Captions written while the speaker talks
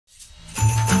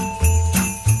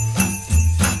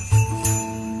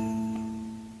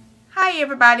Hi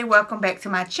everybody, welcome back to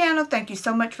my channel. Thank you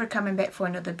so much for coming back for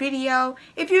another video.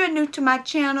 If you're new to my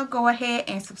channel, go ahead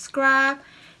and subscribe.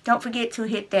 Don't forget to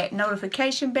hit that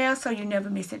notification bell so you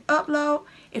never miss an upload.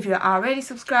 If you're already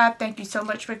subscribed, thank you so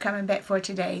much for coming back for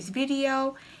today's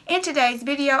video. In today's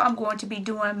video, I'm going to be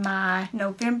doing my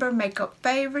November makeup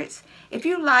favorites. If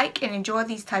you like and enjoy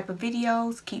these type of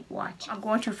videos, keep watching. I'm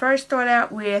going to first start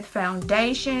out with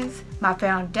foundations. My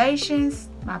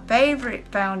favorite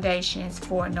foundations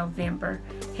for November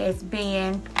has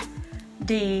been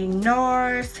the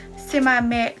Nars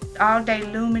Semi-Matte All Day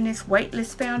Luminous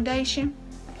Weightless Foundation.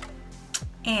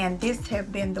 And this has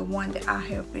been the one that I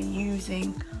have been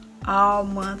using all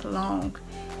month long.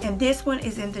 And this one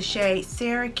is in the shade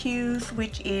Syracuse,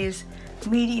 which is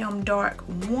medium dark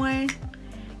 1.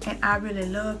 And I really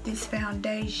love this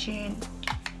foundation.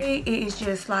 It is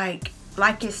just like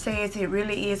it says, it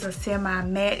really is a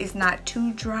semi-matte. It's not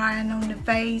too drying on the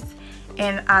face.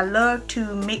 And I love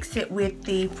to mix it with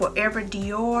the Forever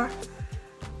Dior,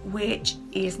 which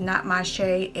is not my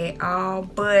shade at all,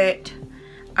 but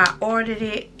I ordered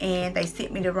it and they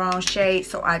sent me the wrong shade,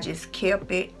 so I just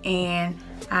kept it and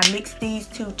I mixed these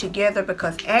two together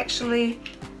because actually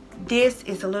this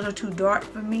is a little too dark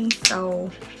for me.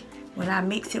 So when I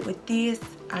mix it with this,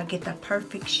 I get the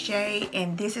perfect shade,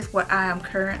 and this is what I am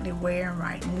currently wearing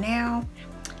right now.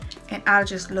 And I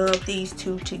just love these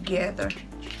two together.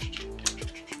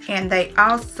 And they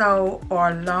also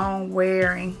are long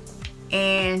wearing,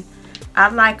 and I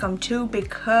like them too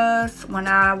because when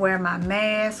I wear my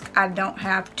mask, I don't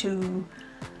have to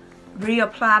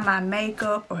reapply my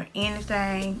makeup or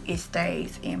anything. It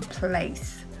stays in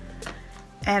place.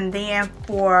 And then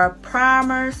for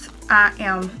primers, I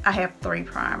have 3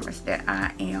 primers that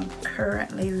I am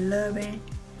currently loving.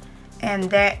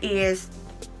 And that is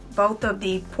both of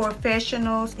the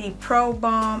Porefessionals, the Pro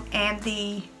Balm and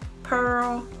the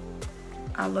Pearl.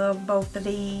 I love both of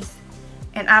these.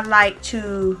 And I like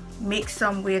to mix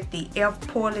them with the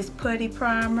Poreless Putty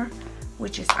primer,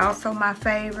 which is also my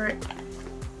favorite.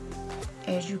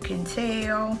 As you can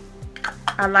tell,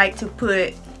 I like to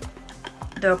put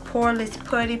the Poreless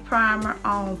Putty primer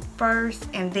on first,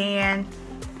 and then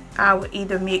I would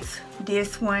either mix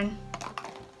this one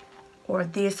or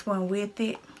this one with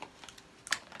it.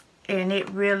 And it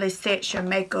really sets your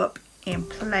makeup in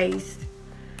place.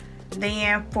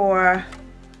 Then for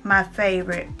my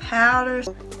favorite powders,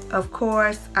 of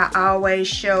course, I always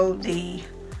show the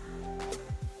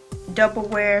Double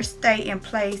Wear Stay in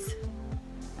Place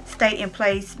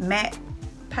matte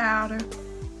powder,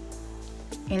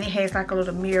 and it has like a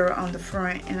little mirror on the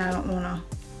front, and I don't want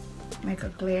to make a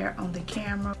glare on the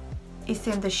camera. It's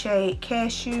in the shade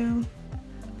Cashew,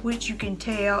 which you can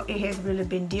tell it has really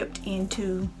been dipped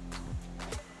into.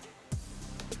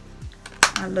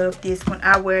 I love this one.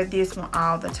 I wear this one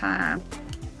all the time.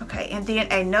 Okay, and then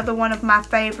another one of my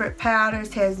favorite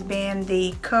powders has been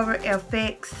the Cover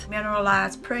FX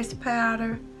Mineralized Pressed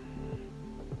Powder.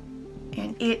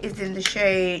 And it is in the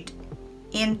shade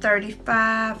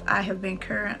N35. I have been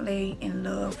currently in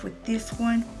love with this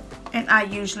one. And I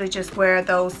usually just wear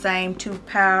those same 2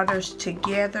 powders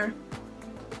together.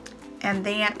 And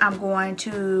then I'm going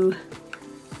to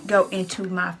go into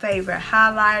my favorite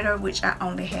highlighter, which I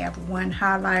only have 1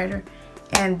 highlighter.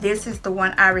 And this is the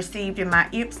one I received in my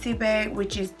Ipsy bag,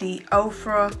 which is the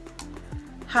OFRA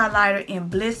highlighter in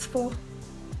Blissful.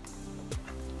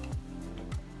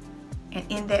 And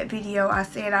in that video, I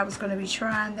said I was going to be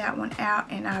trying that one out,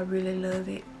 and I really love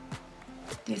it.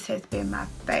 This has been my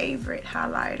favorite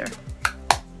highlighter.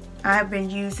 I've been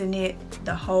using it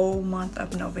the whole month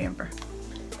of November,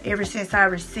 ever since I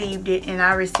received it, and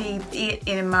I received it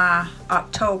in my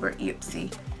October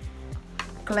Ipsy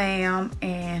Glam,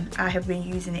 and I have been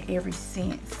using it ever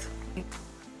since.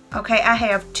 Okay, I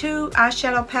have 2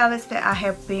 eyeshadow palettes that I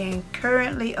have been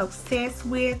currently obsessed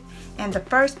with, and the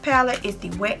first palette is the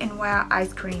Wet n Wild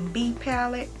Ice Cream Bee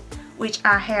palette, which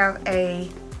I have a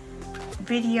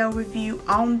video review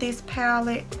on this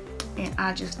palette, and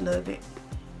I just love it.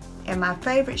 And my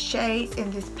favorite shades in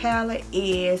this palette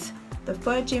is the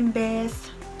Fudging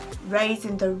Best,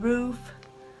 Raising the Roof,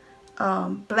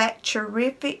 Black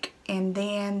Terrific, and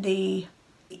then the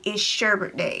It's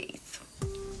Sherbet Days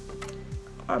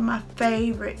are my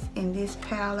favorites in this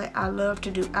palette. I love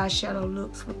to do eyeshadow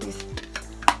looks with this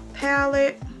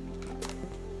palette.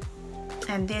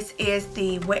 And this is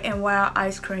the Wet n Wild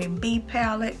Ice Cream Bee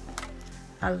palette.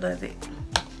 I love it.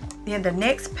 Then the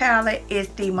next palette is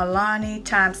the Milani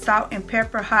x Salt and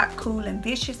Pepper Hot, Cool, and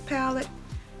Vicious palette.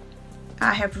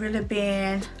 I have really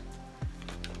been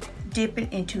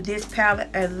dipping into this palette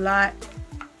a lot.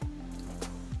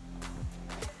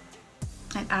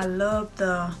 And I love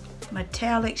the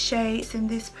metallic shades in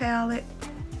this palette.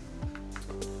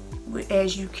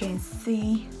 As you can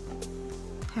see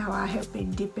how I have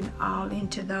been dipping all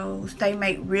into those. They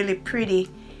make really pretty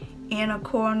inner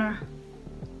corner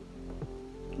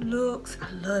looks.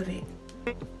 I love it.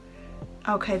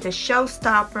 Okay, the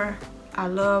Showstopper, I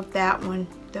love that one,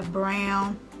 the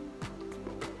brown.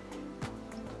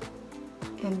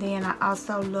 And then I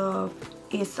also love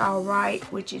It's Alright,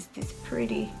 which is this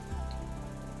pretty,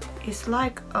 it's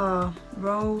like a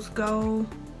rose gold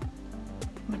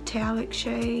metallic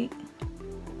shade.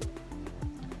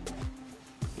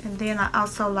 And then I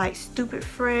also like Stupid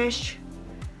Fresh,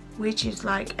 which is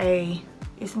like a,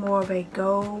 it's more of a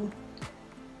gold.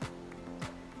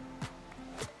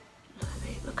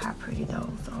 Look how pretty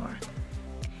those are.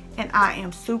 And I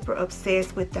am super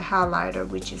obsessed with the highlighter,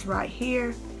 which is right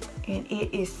here. And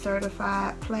it is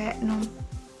certified platinum.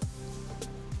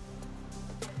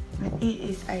 And it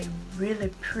is a really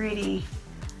pretty,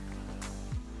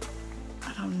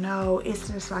 I don't know, it's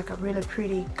just like a really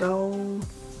pretty gold.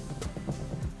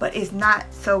 But it's not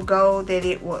so gold that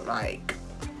it would like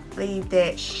leave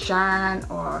that shine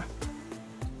or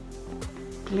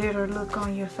glitter look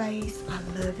on your face. I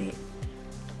love it.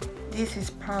 This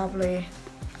is probably,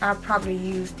 I probably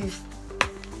use this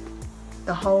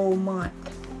the whole month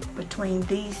between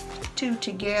these two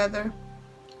together,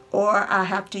 or I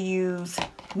have to use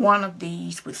one of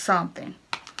these with something.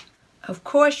 Of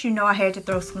course, you know I had to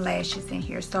throw some lashes in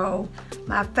here. So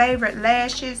my favorite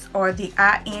lashes are the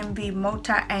IMV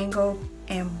Multi-Angle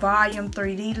and Volume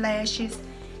 3D lashes.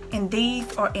 And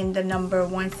these are in the number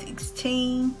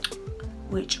 116,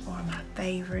 which are my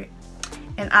favorite.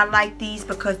 And I like these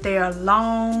because they are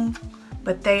long,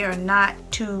 but they are not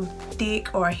too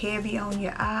thick or heavy on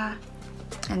your eye.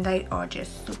 And they are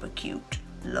just super cute.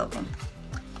 Love them.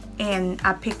 And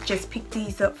I just picked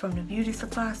these up from the beauty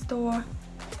supply store.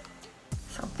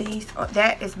 So these are,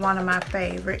 that is one of my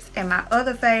favorites. And my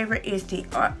other favorite is the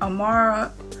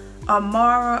Amor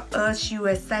Us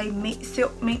USA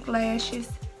Silk Mink lashes.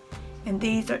 And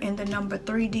these are in the number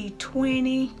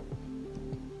 3D20.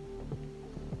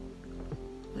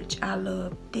 Which I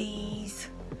love these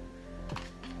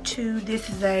too. This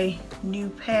is a new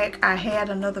pack. I had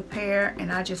another pair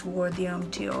and I just wore them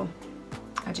till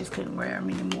I just couldn't wear them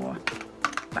anymore.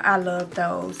 But I love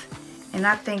those. And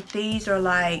I think these are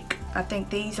like,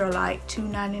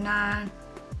 $2.99.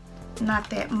 Not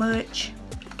that much.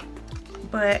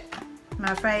 But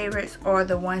my favorites are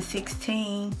the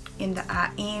 116 in the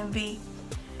IMV.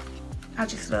 I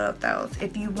just love those.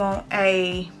 If you want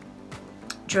a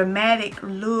dramatic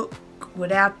look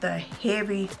without the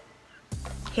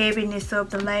heaviness of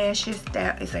the lashes,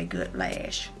 that is a good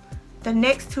lash. The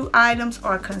next two items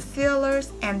are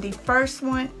concealers, and the first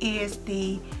one is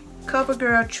the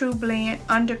Covergirl Trueblend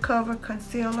Undercover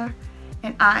Concealer,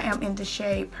 and I am in the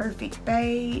shade Perfect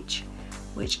Beige,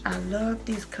 which I love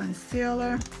this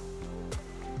concealer,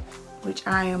 which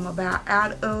I am about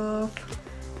out of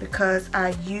because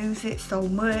I use it so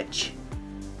much,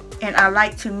 and I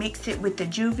like to mix it with the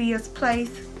Juvia's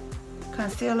Place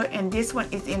concealer, and this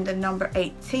one is in the number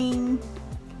 18.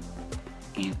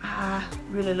 And I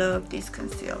really love this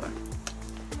concealer.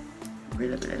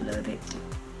 Really, really love it.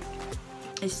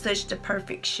 It's such the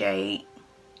perfect shade.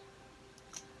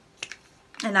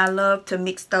 And I love to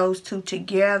mix those two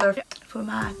together for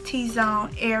my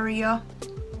T-zone area.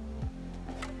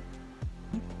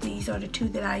 These are the two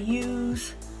that I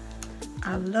use.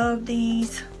 I love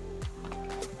these.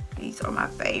 These are my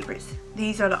favorites.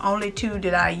 These are the only two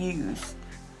that I use.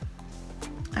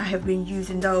 I have been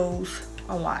using those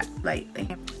a lot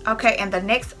lately. Okay, and the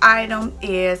next item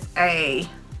is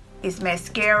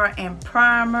mascara and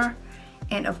primer.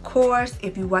 And of course,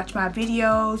 if you watch my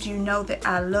videos, you know that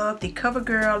I love the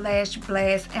CoverGirl Lash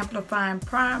Blast Amplifying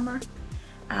Primer.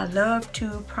 I love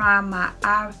to prime my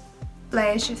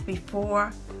eyelashes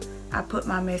before I put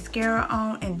my mascara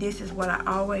on, and this is what I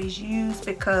always use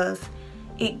because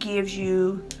it gives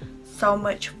you so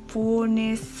much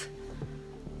fullness.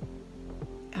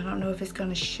 I don't know if it's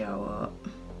gonna show up.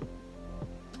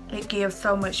 It gives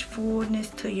so much fullness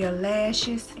to your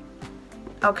lashes.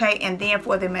 Okay, and then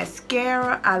for the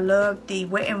mascara, I love the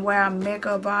Wet n Wild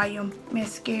Mega Volume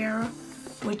Mascara,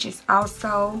 which is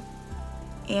also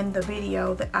in the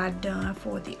video that I done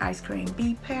for the Ice Cream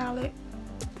Bee palette.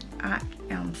 I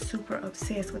am super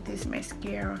obsessed with this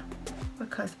mascara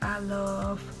because I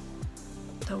love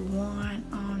the one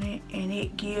on it, and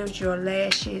it gives your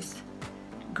lashes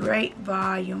great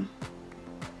volume.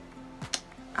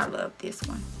 I love this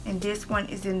one, and this one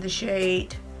is in the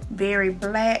shade Very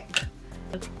Black.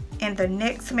 And the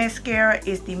next mascara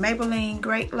is the Maybelline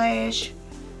Great Lash.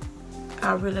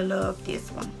 I really love this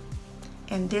one.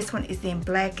 And this one is in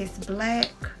Black is Black.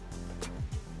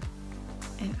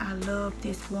 And I love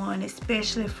this one,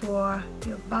 especially for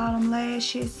your bottom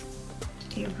lashes.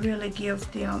 It really gives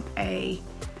them a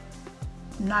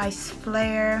nice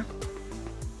flare.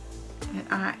 And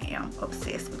I am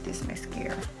obsessed with this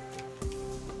mascara.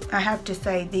 I have to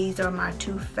say these are my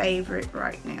two favorite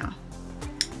right now.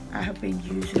 I have been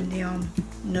using them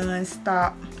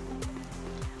non-stop.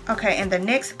 Okay, and the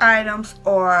next items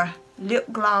are lip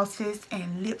glosses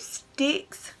and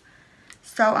lipsticks.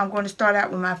 So I'm going to start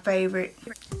out with my favorite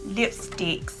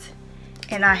lipsticks.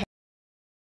 And I have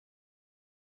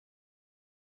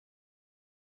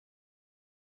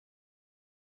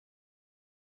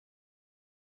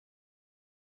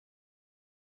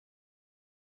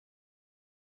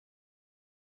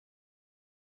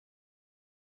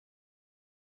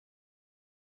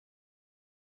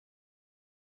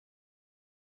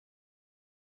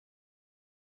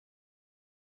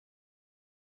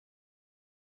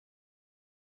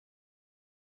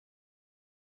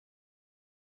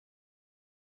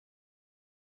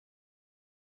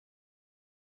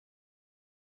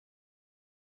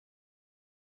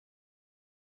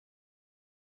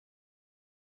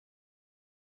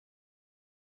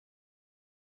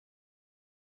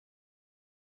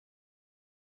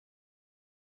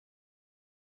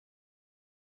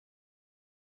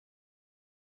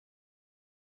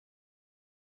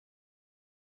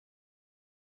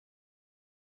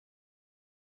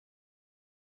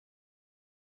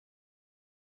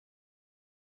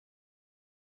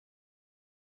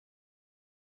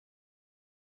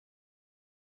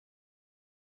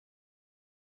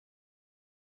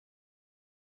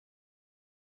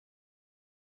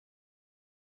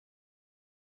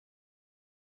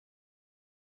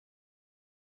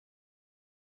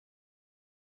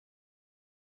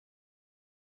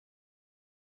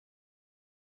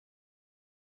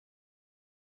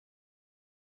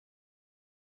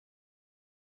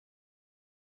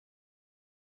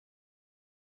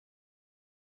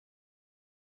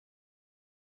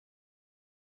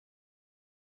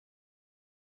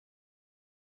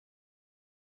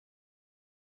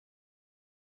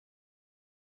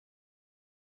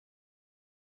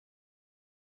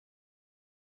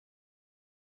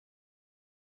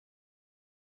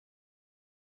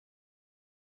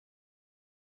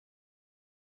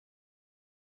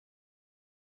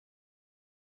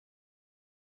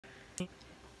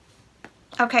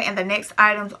okay, and the next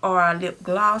items are lip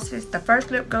glosses. The first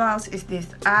lip gloss is this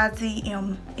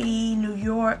IZME New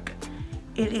York.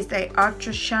 It is a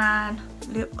Ultra Shine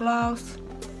lip gloss.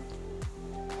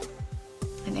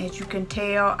 And as you can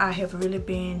tell, I have really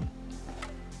been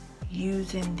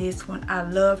using this one. I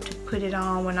love to put it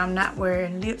on when I'm not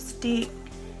wearing lipstick.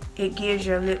 It gives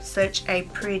your lips such a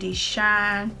pretty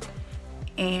shine.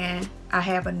 And I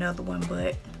have another one,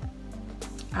 but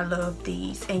I love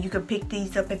these. And you can pick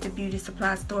these up at the beauty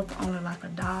supply store for only like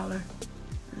 $1.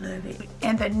 Love it.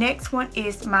 And the next one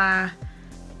is my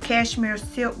Cashmere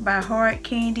Silk by Hard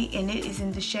Candy, and it is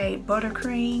in the shade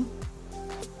Buttercream.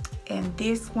 And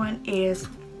this one is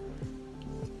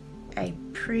a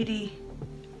pretty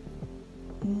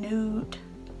nude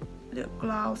lip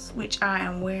gloss, which I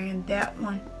am wearing that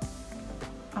one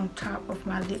on top of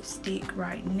my lipstick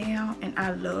right now, and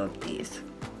I love this.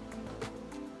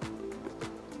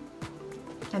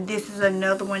 And this is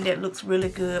another one that looks really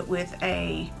good with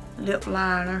a lip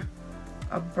liner,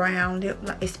 a brown lip,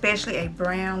 especially a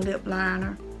brown lip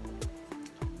liner.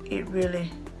 It really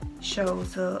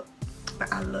shows up,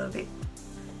 but I love it.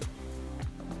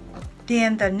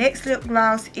 Then the next lip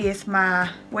gloss is my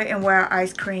Wet n Wild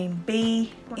Ice Cream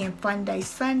B in Fun Day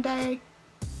Sunday.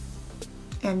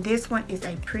 And this one is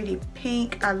a pretty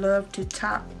pink. I love to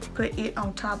put it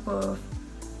on top of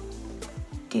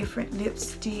different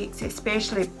lipsticks,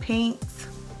 especially pinks.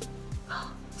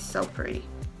 Oh, so pretty.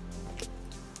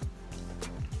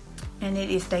 And it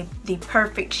is the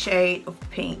perfect shade of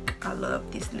pink. I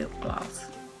love this lip gloss.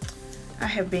 I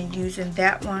have been using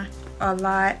that one a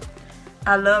lot.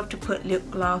 I love to put lip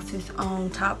glosses on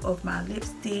top of my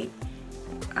lipstick.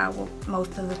 I will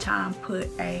most of the time put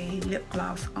a lip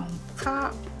gloss on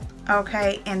top.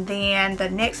 Okay, and then the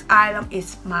next item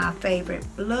is my favorite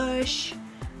blush,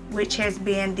 which has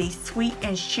been the Sweet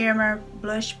and Shimmer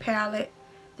blush palette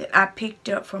that I picked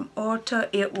up from Ulta.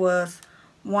 It was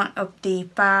one of the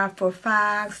 5 for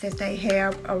 5s that they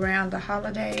have around the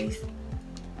holidays.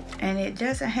 And it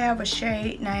doesn't have a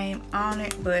shade name on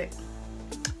it, but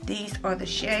these are the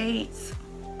shades.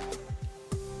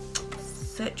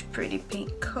 Such pretty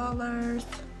pink colors.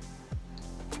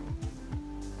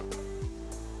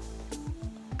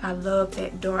 I love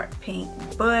that dark pink,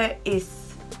 but you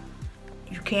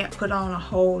can't put on a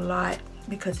whole lot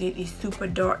because it is super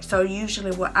dark. So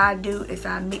usually what I do is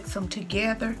I mix them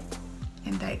together,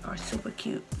 and they are super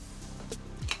cute.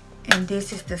 And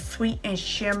this is the Sweet and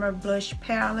Shimmer blush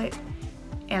palette,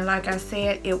 and like I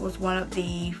said, it was one of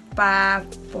the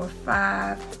 5 for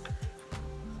 $5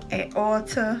 at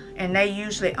Ulta, and they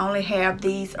usually only have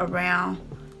these around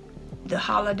the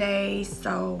holidays.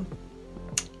 So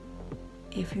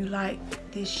if you like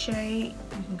this shade,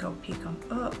 you can go pick them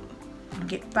up. You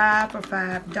get 5 for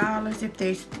 $5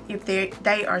 if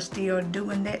they are still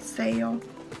doing that sale,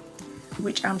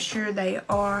 which I'm sure they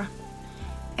are.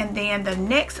 And then the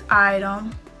next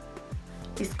item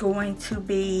is going to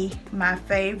be my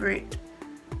favorite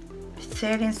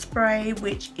setting spray,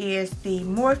 which is the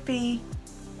Morphe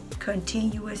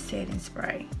Continuous Setting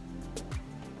Spray.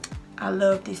 I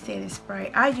love this setting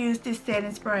spray. I use this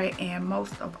setting spray in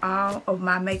most of all of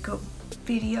my makeup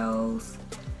videos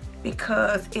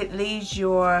because it leaves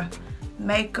your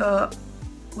makeup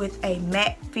with a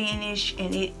matte finish,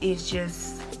 and it is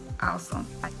just awesome.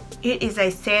 It is a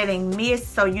setting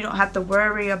mist, so you don't have to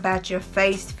worry about your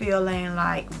face feeling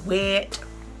like wet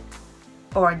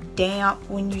or damp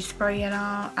when you spray it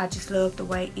on. I just love the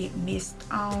way it mists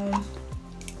on,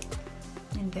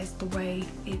 and that's the way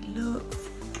it looks.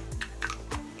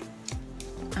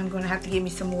 I'm gonna have to get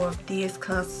me some more of this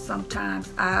because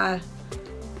sometimes I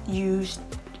use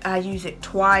it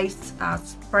twice. I'll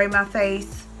spray my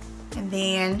face and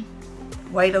then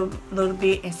wait a little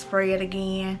bit and spray it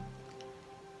again,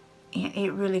 and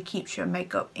it really keeps your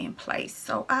makeup in place.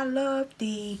 So I love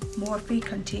the Morphe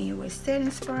Continuous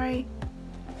Setting Spray.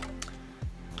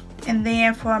 And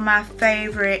then for my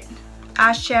favorite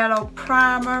eyeshadow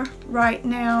primer right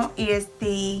now is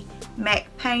the MAC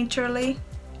Painterly.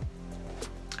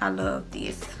 I love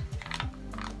this.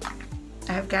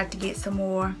 I've got to get some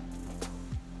more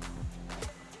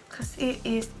because it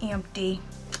is empty.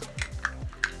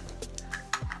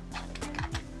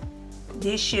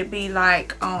 This should be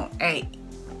like on I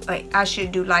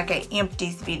should do like a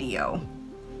empties video.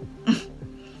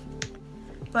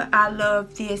 But I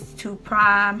love this to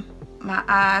prime my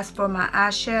eyes for my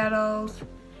eyeshadows.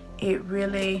 It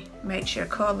really makes your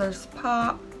colors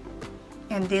pop.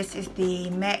 And this is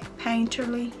the MAC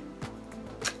Painterly.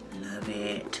 Love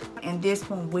it. And this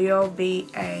one will be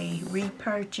a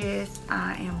repurchase.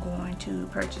 I am going to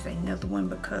purchase another one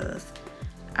because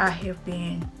I have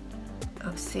been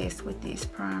obsessed with this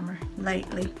primer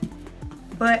lately.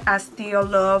 But I still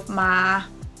love my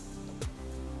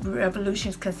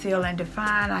Revolutions Conceal and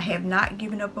Define. I have not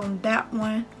given up on that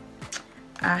one.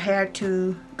 I had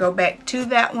to go back to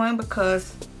that one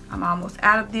because I'm almost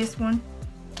out of this one.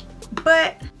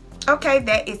 But okay,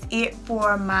 that is it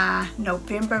for my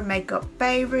November makeup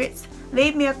favorites.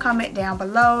 Leave me a comment down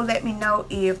below. Let me know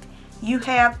if you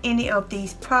have any of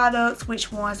these products,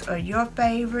 which ones are your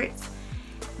favorites.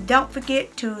 Don't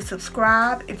forget to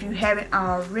subscribe if you haven't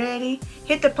already.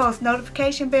 Hit the post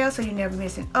notification bell so you never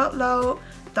miss an upload.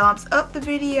 Thumbs up the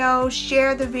video,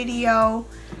 share the video.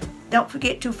 Don't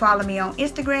forget to follow me on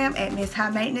Instagram at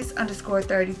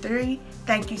mshighmaintenance_33.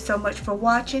 Thank you so much for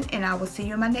watching, and I will see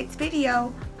you in my next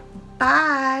video.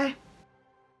 Bye.